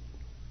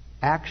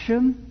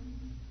 action,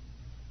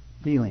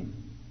 feeling.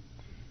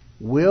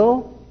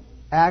 Will,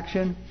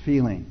 action,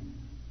 feeling.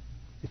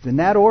 It's in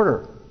that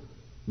order.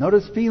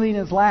 Notice feeling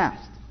is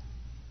last.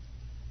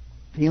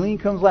 Feeling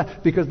comes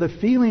last because the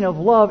feeling of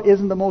love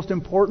isn't the most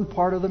important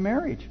part of the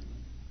marriage.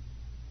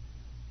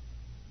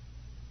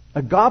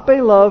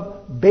 Agape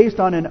love, based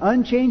on an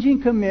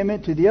unchanging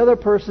commitment to the other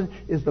person,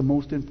 is the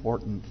most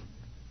important.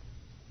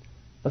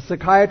 A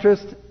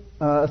psychiatrist,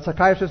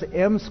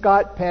 M.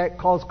 Scott Peck,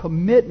 calls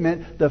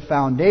commitment the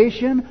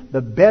foundation,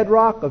 the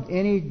bedrock of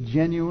any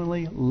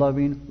genuinely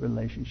loving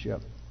relationship.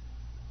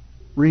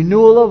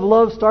 Renewal of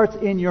love starts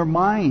in your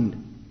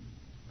mind.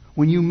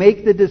 When you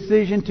make the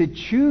decision to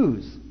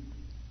choose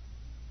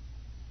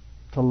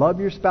to love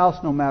your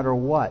spouse no matter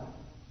what,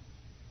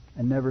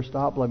 and never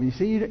stop loving. You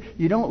see,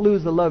 you don't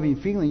lose the loving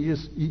feeling.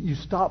 You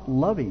stop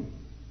loving.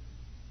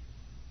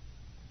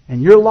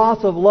 And your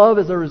loss of love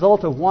is a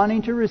result of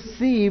wanting to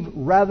receive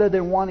rather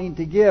than wanting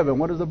to give. And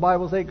what does the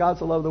Bible say? God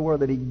so loved the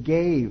world that He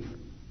gave.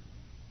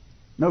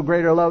 No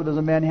greater love does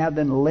a man have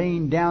than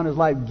laying down his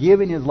life,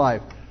 giving his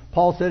life.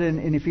 Paul said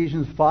in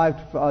Ephesians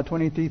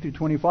 5:23 through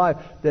 25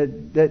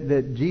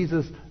 that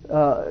Jesus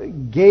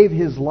gave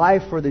His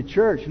life for the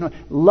church.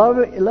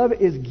 Love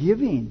is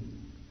giving.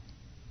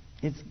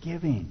 It's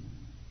giving.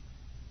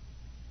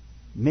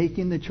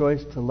 Making the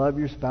choice to love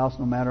your spouse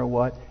no matter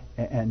what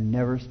and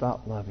never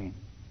stop loving.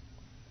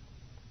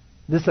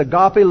 This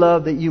agape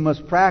love that you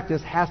must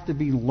practice has to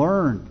be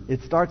learned.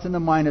 It starts in the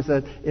mind. It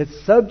says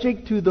it's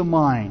subject to the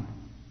mind,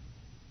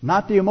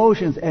 not the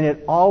emotions, and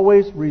it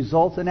always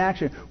results in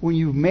action. When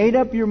you've made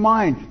up your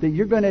mind that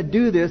you're going to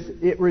do this,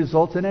 it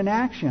results in an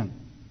action.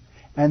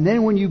 And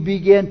then when you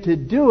begin to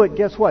do it,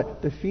 guess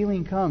what? The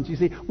feeling comes. You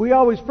see, we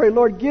always pray,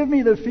 Lord, give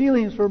me the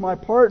feelings for my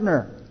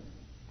partner.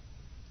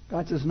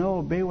 God says, no,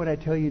 obey what I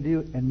tell you to do,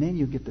 and then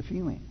you get the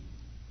feeling.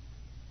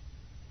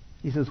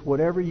 He says,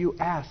 whatever you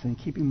ask in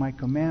keeping my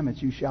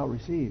commandments, you shall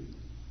receive.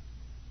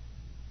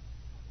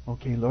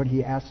 Okay, Lord,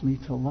 he asks me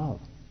to love.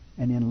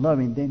 And in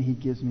loving, then he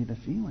gives me the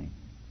feeling.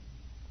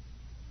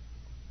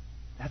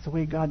 That's the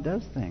way God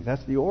does things.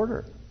 That's the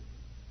order.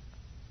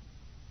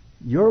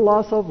 Your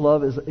loss of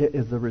love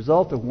is the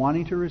result of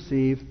wanting to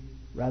receive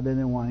rather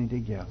than wanting to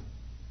give.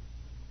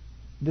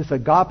 This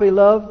agape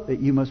love that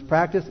you must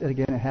practice, and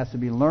again, it has to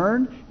be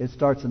learned. It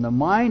starts in the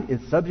mind.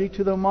 It's subject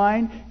to the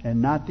mind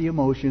and not the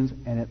emotions,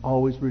 and it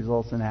always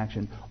results in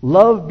action.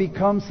 Love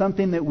becomes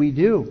something that we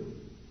do.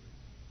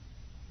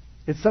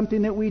 It's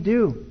something that we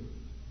do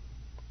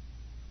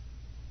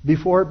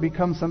before it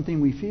becomes something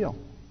we feel.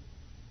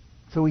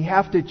 So we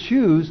have to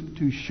choose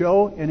to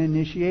show and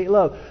initiate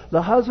love.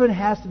 The husband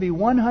has to be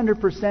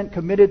 100%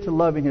 committed to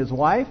loving his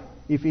wife,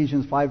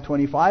 Ephesians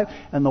 5:25,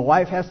 and the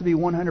wife has to be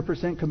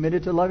 100%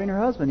 committed to loving her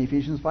husband,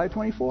 Ephesians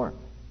 5:24.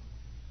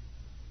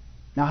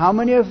 Now, how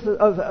many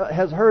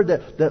has heard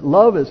that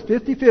love is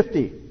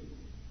 50-50?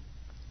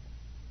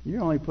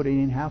 You're only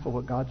putting in half of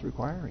what God's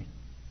requiring.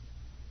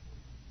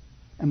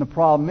 And the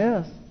problem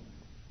is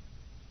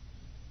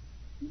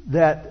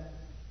that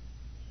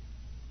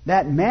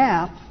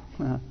math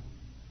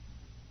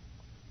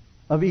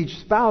of each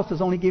spouse is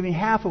only giving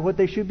half of what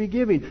they should be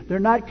giving. They're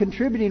not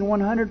contributing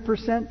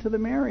 100% to the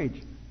marriage.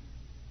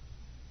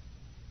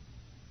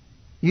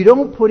 You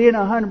don't put in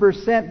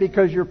 100%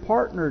 because your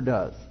partner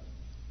does.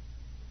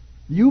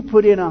 You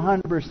put in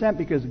 100%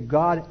 because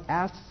God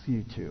asks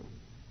you to.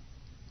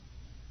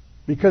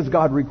 Because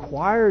God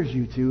requires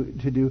you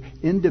to do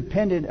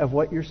independent of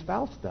what your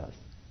spouse does.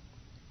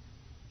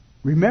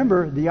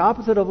 Remember, the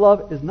opposite of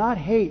love is not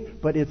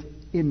hate, but it's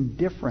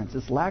indifference.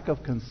 It's lack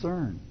of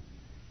concern.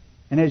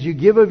 And as you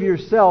give of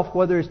yourself,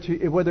 whether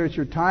it's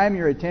your time,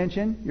 your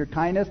attention, your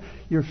kindness,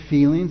 your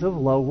feelings of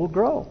love will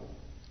grow.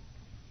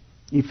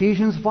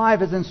 Ephesians 5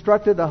 has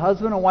instructed the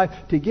husband and wife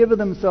to give of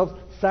themselves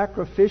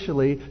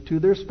sacrificially to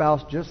their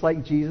spouse, just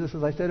like Jesus,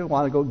 as I said a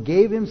while ago,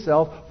 gave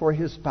himself for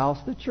his spouse,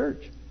 the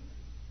church.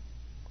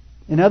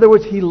 In other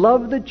words, he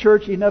loved the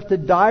church enough to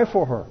die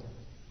for her.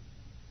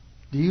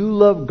 Do you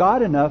love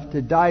God enough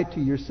to die to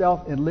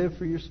yourself and live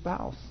for your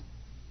spouse?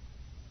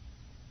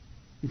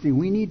 You see,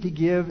 we need to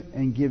give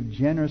and give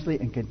generously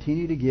and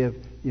continue to give,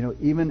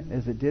 even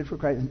as it did for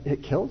Christ.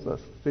 It kills us,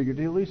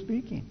 figuratively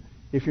speaking.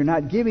 If you're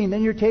not giving,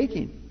 then you're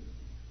taking.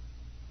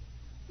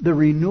 The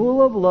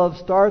renewal of love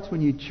starts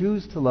when you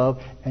choose to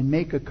love and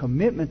make a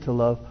commitment to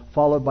love,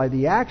 followed by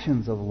the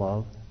actions of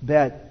love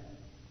that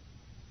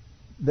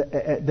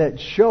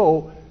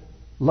show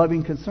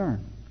loving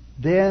concern.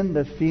 Then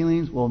the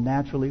feelings will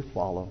naturally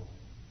follow.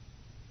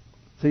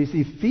 So you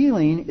see,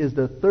 feeling is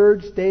the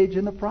third stage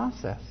in the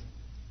process.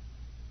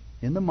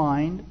 In the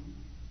mind,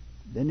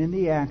 then in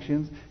the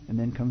actions, and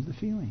then comes the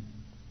feeling.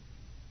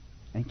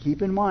 And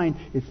keep in mind,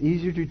 it's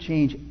easier to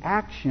change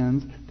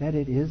actions than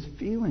it is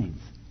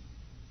feelings.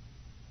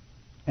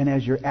 And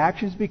as your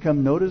actions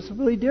become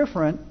noticeably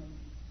different,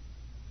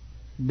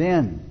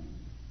 then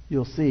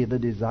you'll see the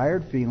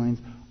desired feelings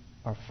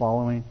are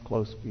following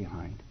close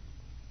behind.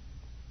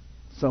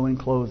 So in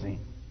closing,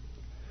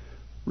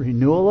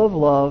 renewal of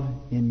love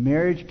in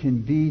marriage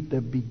can be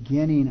the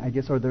beginning, I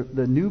guess, or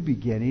the new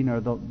beginning, or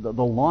the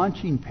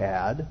launching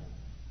pad,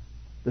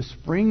 the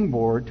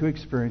springboard to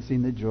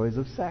experiencing the joys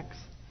of sex.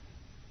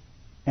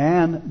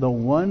 And the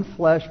one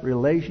flesh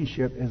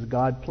relationship as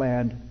God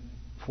planned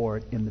for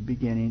it in the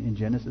beginning in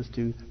Genesis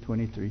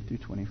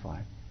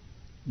 2:23-25.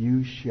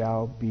 You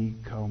shall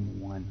become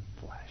one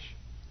flesh.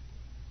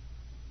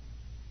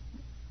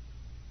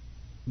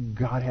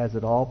 God has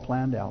it all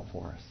planned out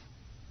for us.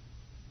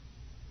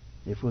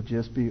 If we'll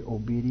just be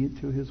obedient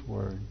to His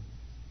Word,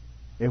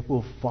 if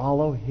we'll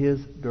follow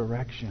His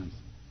directions.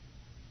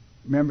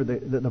 Remember,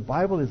 the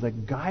Bible is a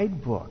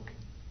guidebook.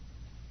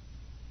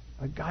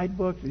 A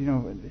guidebook,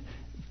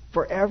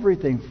 for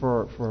everything,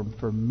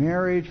 for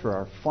marriage, for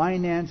our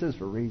finances,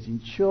 for raising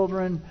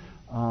children,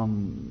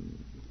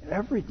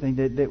 everything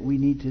that we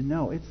need to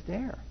know. It's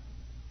there.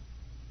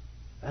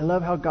 I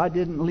love how God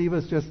didn't leave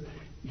us just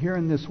here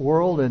in this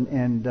world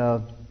and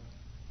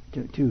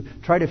to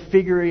try to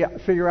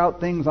figure out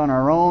things on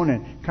our own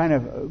and kind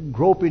of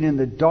groping in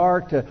the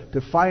dark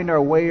to find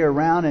our way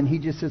around, and He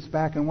just sits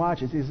back and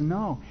watches. He says,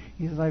 no.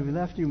 He says, I've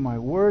left you my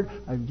Word.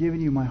 I've given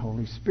you my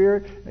Holy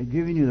Spirit. I've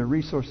given you the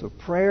resource of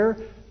prayer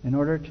in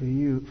order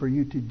for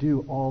you to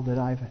do all that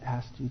I've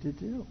asked you to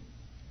do.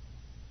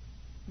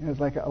 It's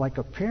like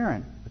a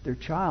parent with their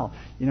child.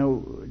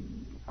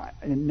 I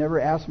never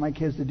asked my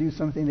kids to do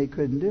something they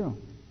couldn't do.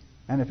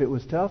 And if it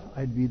was tough,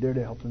 I'd be there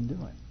to help them do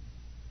it.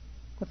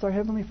 That's our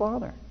Heavenly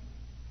Father.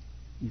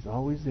 He's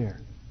always there,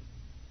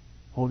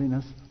 holding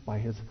us by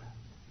His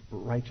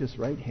righteous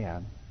right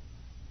hand,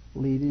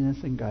 leading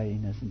us and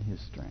guiding us in His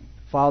strength.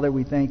 Father,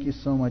 we thank you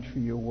so much for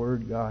your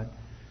Word, God.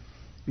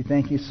 We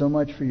thank you so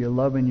much for your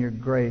love and your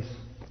grace.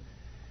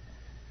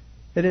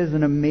 It is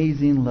an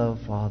amazing love,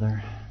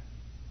 Father.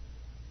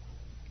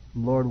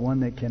 Lord, one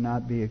that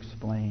cannot be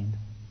explained.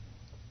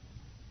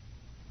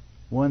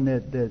 One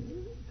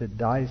that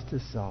dies to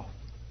self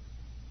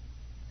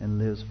and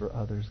lives for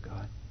others,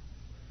 God.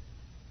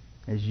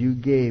 As you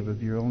gave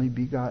of your only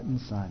begotten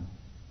Son,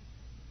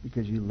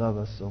 because you love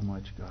us so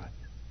much, God.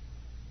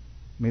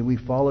 May we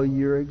follow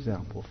your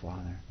example,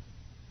 Father.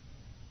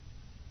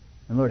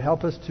 And Lord,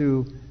 help us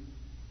to,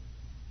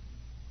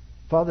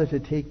 Father, to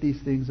take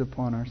these things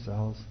upon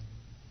ourselves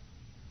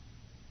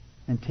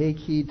and take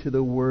heed to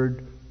the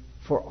word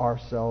for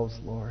ourselves,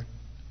 Lord.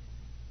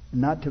 And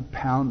not to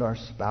pound our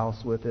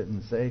spouse with it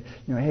and say,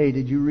 hey,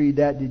 did you read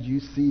that? Did you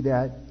see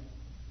that?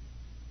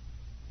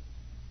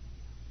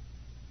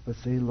 But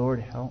say, Lord,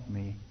 help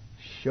me.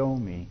 Show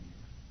me.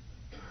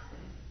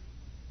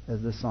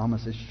 As the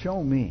psalmist says,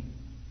 show me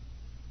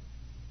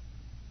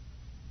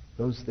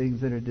those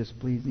things that are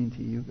displeasing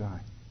to you,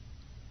 God.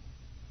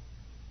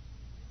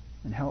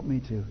 And help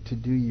me to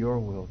do your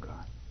will,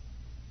 God.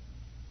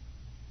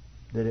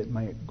 That it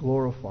might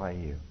glorify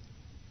you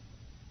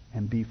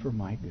and be for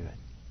my good.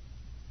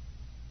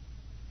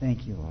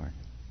 Thank you, Lord.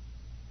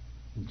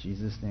 In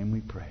Jesus' name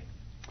we pray.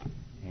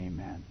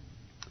 Amen.